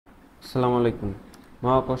আসসালামু আলাইকুম।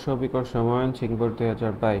 মহাকর্ষ বিকর্ষ ময়মনসিংহ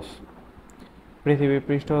 2022। পৃথিবীর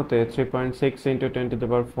পৃষ্ঠ হতে 3.6 ×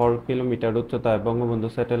 10⁴ কিলোমিটার উচ্চতায় বঙ্গবন্ধু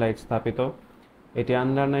স্যাটেলাইট স্থাপিত। এটি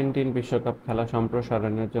আন্ডার-19 বিশ্বকাপ খেলা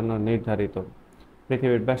সম্প্রসারণের জন্য নির্ধারিত।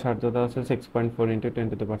 পৃথিবীর ব্যাসার্ধতা আছে 6.4 ×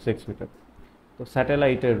 10⁶ মিটার। তো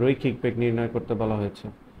স্যাটেলাইটের রৈখিক বেগ নির্ণয় করতে বলা হয়েছে।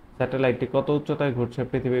 স্যাটেলাইটটি কত উচ্চতায় ঘুরছে?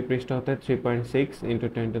 পৃথিবীর পৃষ্ঠ হতে 3.6 ×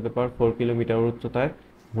 10⁴ কিলোমিটার উচ্চতায়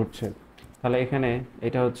ঘুরছে। তাহলে এখানে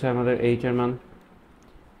এটা হচ্ছে আমাদের এইচ এর মান।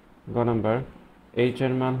 গ নাম্বার, এইচ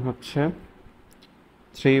এর মান হচ্ছে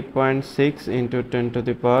 3.6 ×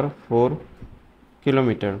 10⁴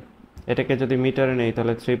 কিলোমিটার। এটাকে যদি মিটারে নেই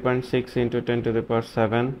তাহলে 3.6 ×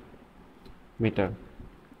 10⁷ মিটার।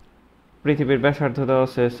 পৃথিবীর ব্যাসার্ধতা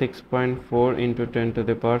আছে 6.4 ×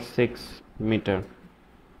 10⁶ মিটার।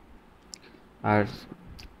 আর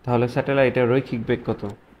তাহলে স্যাটেলাইটের রৈখিক বেগ কত?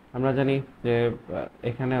 আমরা জানি যে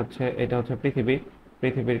এখানে হচ্ছে এটা হচ্ছে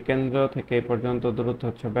পৃথিবীর কেন্দ্র থেকে এই পর্যন্ত দূরত্ব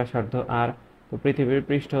হচ্ছে ব্যাসার্ধ আর। তো পৃথিবীর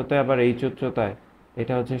পৃষ্ঠ হতে আবার এইচ উচ্চতায়,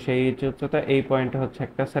 এটা হচ্ছে সেই এইচ উচ্চতায়, এই পয়েন্টে হচ্ছে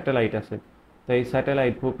একটা স্যাটেলাইট আছে। তো এই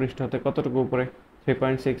স্যাটেলাইট ভূপৃষ্ঠ হতে কতটুকু উপরে?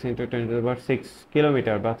 3.6 × 10⁶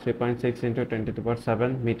 কিলোমিটার বা 3.6 ×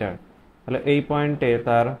 10⁷ মিটার। তাহলে এই পয়েন্টে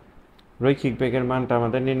তার রৈখিক বেগের মানটা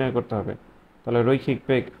আমাদের নির্ণয় করতে হবে। তাহলে রৈখিক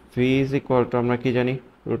বেগ v = আমরা কি জানি?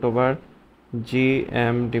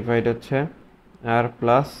 √/gm ডিভাইড হচ্ছে r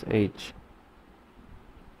plus h।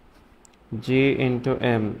 g ×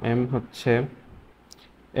 m হচ্ছে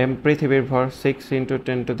পৃথিবীর ভর 6 ×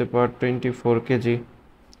 10⁻24 কেজি।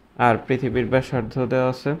 আর পৃথিবীর ব্যাসার্ধ দেওয়া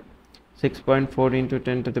আছে 6.4 ×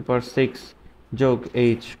 10⁶ যোগ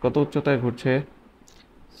h। কত উচ্চতায় ঘুরছে?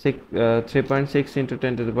 3.6 ×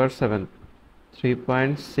 10⁷।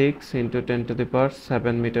 3.6 ×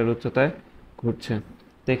 10⁷ মিটার উচ্চতায় ঘুরছে।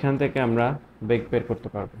 তো এখান থেকে আমরা বেগ বের করতে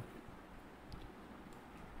পারবো।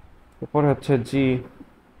 এরপর হচ্ছে জি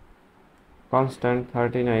কনস্ট্যান্ট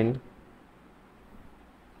 39,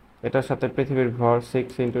 এটার সাথে পৃথিবীর ভর 6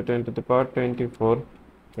 × 10⁻24,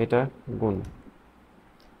 এটা গুণ।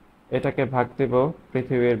 এটাকে ভাগ দেব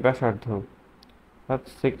পৃথিবীর ব্যাসার্ধ, অর্থাৎ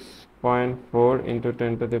 6.4 ×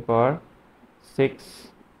 10⁶,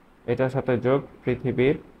 এটার সাথে যোগ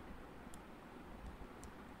পৃথিবীর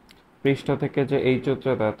পৃষ্ঠ থেকে যে এইচ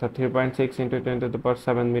উচ্চতা, অর্থাৎ 3.6 ×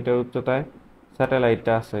 10⁷ মিটার উচ্চতায়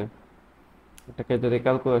স্যাটেলাইটটা আছে। এটাকে যদি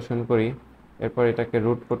ক্যালকুলেশন করি, এরপর এটাকে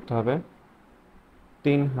রুট করতে হবে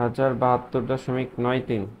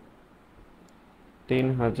 3072.93,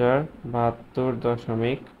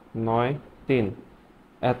 3072.93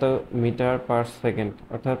 এত মিটার পার সেকেন্ড।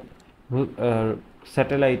 অর্থাৎ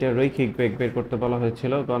স্যাটেলাইটের রৈখিক বেগ বের করতে বলা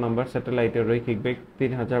হয়েছিল। গ নম্বর, স্যাটেলাইটের রৈখিক বেগ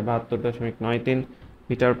 3072.93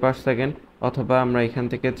 মিটার পার সেকেন্ড, অথবা আমরা এখান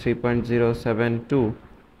থেকে 3.072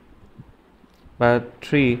 বা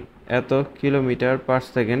 3 এত কিলোমিটার পার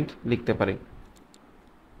সেকেন্ড লিখতে পারি।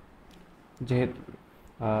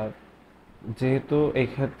 যেহেতু এই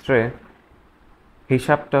ক্ষেত্রে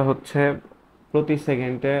হিসাবটা হচ্ছে প্রতি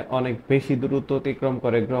সেকেন্ডে অনেক বেশি দূরত্ব অতিক্রম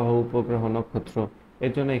করে গ্রহ, উপগ্রহ, নক্ষত্র,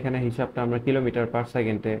 এর জন্য এখানে হিসাবটা আমরা কিলোমিটার পার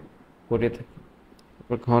সেকেন্ডে করে থাকি।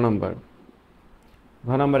 ঘ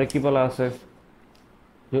নম্বরে কি বলা আছে?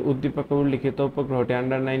 যে উদ্দীপকে উল্লিখিত উপগ্রহটি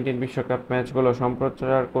আন্ডার-19 বিশ্বকাপ ম্যাচগুলো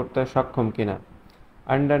সম্প্রচার করতে সক্ষম কিনা।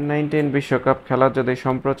 আন্ডার-19 বিশ্বকাপ খেলা যদি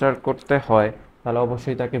সম্প্রচার করতে হয় তাহলে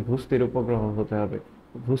অবশ্যই তাকে ভূস্থির উপগ্রহ হতে হবে।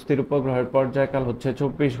 ভূস্থির উপগ্রহের পর্যায়কাল হচ্ছে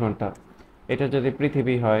 24 ঘন্টা। এটা যদি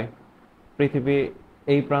পৃথিবী হয়, পৃথিবী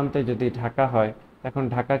এই প্রান্তে যদি ঢাকা হয়, এখন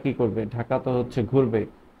ঢাকা কি করবে? ঢাকা তো হচ্ছে ঘুরবে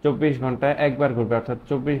 24 ঘন্টায় একবার ঘুরবে, অর্থাৎ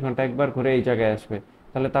 24 ঘন্টা একবার ঘুরে এই জায়গায় আসবে।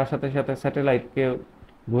 তাহলে তার সাথে সাথে স্যাটেলাইটকে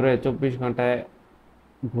ঘুরে 24 ঘন্টায়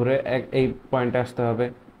ঘুরে এই পয়েন্টে আসতে হবে।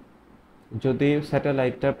 যদি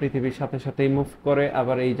স্যাটেলাইটটা পৃথিবীর সাথে সাথেই মুভ করে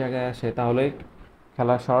আবার এই জায়গায় আসে, তাহলে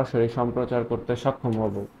খেলা সরাসরি সম্প্রচার করতে সক্ষম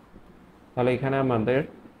হব। তাহলে এখানে আমাদের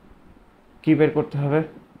কি বের করতে হবে?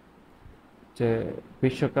 যে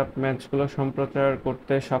বিশ্বকাপ ম্যাচগুলো সম্প্রচার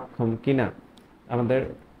করতে সক্ষম কিনা আমাদের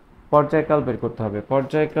পর্যায়কাল বের করতে হবে।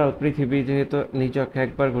 পর্যায়কাল, পৃথিবী যেহেতু নিজকে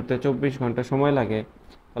একবার ঘুরতে 24 ঘন্টা সময় লাগে,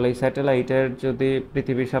 তাহলে এই স্যাটেলাইটের যদি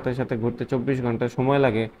পৃথিবীর সাথে সাথে ঘুরতে 24 ঘন্টা সময়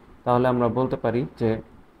লাগে, তাহলে আমরা বলতে পারি যে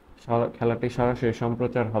খেলাটি সরাসরি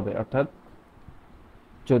সম্প্রচার হবে। অর্থাৎ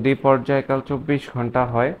যদি পর্যায়কাল 24 ঘন্টা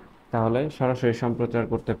হয় তাহলে সরাসরি সম্প্রচার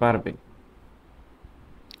করতে পারবে।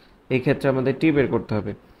 এই ক্ষেত্রে আমাদের টি বের করতে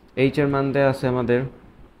হবে। এইচ এর মান দেয়া আছে, আমাদের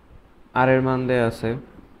আর এর মান দেয়া আছে।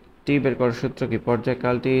 টি বের করার সূত্র কি?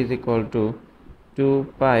 পর্যায়কাল টি =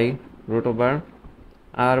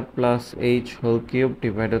 2π√r প্লাস h³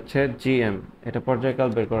 ডিভাইড হচ্ছে gm। এটা পর্যায়কাল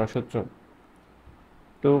বের করার সূত্র।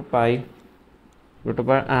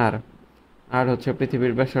 2π√r, আর হচ্ছে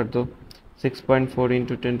পৃথিবীর ব্যাসার্ধ 6.4 ×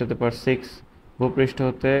 10⁶, ভূপৃষ্ঠ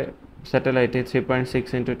হতে স্যাটেলাইটে 3.6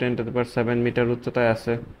 ইন্টু 10⁷ মিটার উচ্চতায়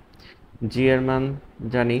আছে। জি এর মান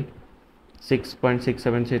জানি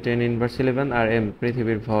 6.67 10⁻11, আর এম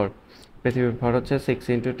পৃথিবীর ভর হচ্ছে 6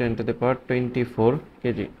 ইন্টু 10⁻24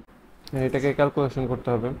 কেজি। এটাকে ক্যালকুলেশন করতে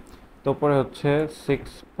হবে। তো উপরে হচ্ছে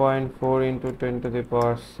 6.4 ইন্টু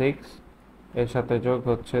 10⁶, এর সাথে যোগ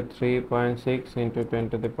হচ্ছে 3.6 ইন্টু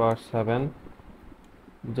 10⁷,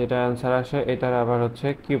 যেটা অ্যান্সার আসে এটার আবার হচ্ছে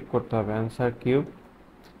কিউব করতে হবে, অ্যান্সার কিউব।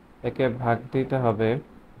 একে ভাগ দিতে হবে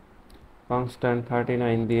কনস্ট্যান্ট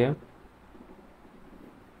 39 দিয়ে,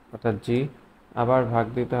 অর্থাৎ জি, আবার ভাগ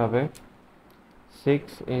দিতে হবে 6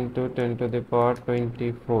 ইন্টু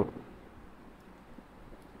 10⁻24,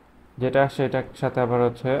 যেটা আসে এটার সাথে আবার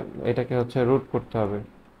হচ্ছে এটাকে হচ্ছে রুট করতে হবে,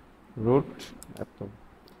 রুট এত,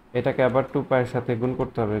 এটাকে আবার 2 পাইয়ের সাথে গুণ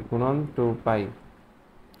করতে হবে, গুণন 2 পাই,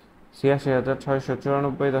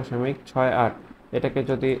 86,694.68। এটাকে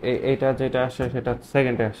যদি এইটা যেটা আসে সেটা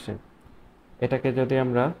সেকেন্ডে আসছে, এটাকে যদি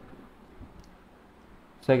আমরা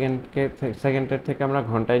সেকেন্ডের থেকে আমরা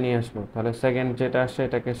ঘন্টায় নিয়ে আসবো, তাহলে সেকেন্ড যেটা আসে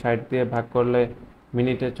এটাকে 60 দিয়ে ভাগ করলে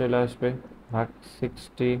মিনিটে চলে আসবে, ভাগ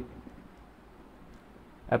 60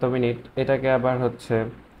 এত মিনিট। এটাকে আবার হচ্ছে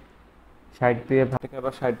 60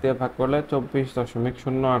 দিয়ে ভাগ করলে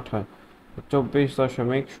 24.08 হয়,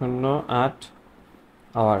 24.08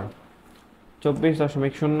 আওয়ার।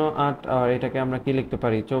 24.08 আওয়ার, এটাকে আমরা কি লিখতে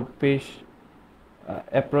পারি, 24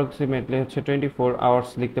 অ্যাপ্রক্সিমেটলি হচ্ছে 24 আওয়ার্স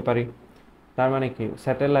লিখতে পারি। তার মানে কি,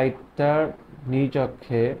 স্যাটেলাইটটার নিজ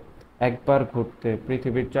অক্ষে একবার ঘুরতে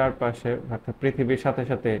পৃথিবীর চারপাশে, অর্থাৎ পৃথিবীর সাথে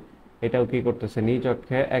সাথে এটাও কি করতেছে, নিজ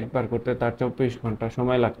অক্ষে একবার ঘুরতে তার 24 ঘন্টা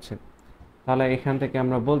সময় লাগছে। তাহলে এখান থেকে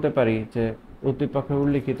আমরা বলতে পারি যে উদ্দীপকে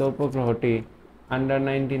উল্লিখিত উপগ্রহটি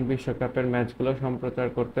আন্ডার-19 বিশ্বকাপের ম্যাচগুলো সম্প্রচার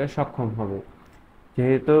করতে সক্ষম হবে।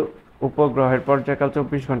 যেহেতু উপগ্রহের পর্যায়কাল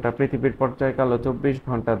 24 ঘন্টা, পৃথিবীর পর্যায়কালও 24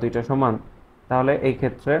 ঘন্টা, দুইটা সমান, তাহলে এই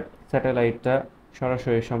ক্ষেত্রে স্যাটেলাইটটা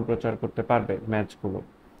সরাসরি সম্প্রচার করতে পারবে ম্যাচগুলো।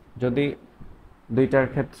 যদি দুইটার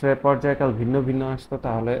ক্ষেত্রে পর্যায়কাল ভিন্ন ভিন্ন আসতো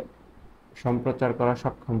তাহলে সম্প্রচার করা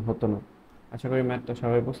সক্ষম হতো না। আশা করি ম্যাথটা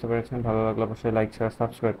সবাই বুঝতে পেরেছেন। ভালো লাগলে অবশ্যই লাইক শেয়ার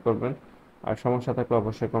সাবস্ক্রাইব করবেন, আর সমস্যা থাকলে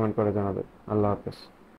অবশ্যই কমেন্ট করে জানাবেন। আল্লাহ হাফেজ।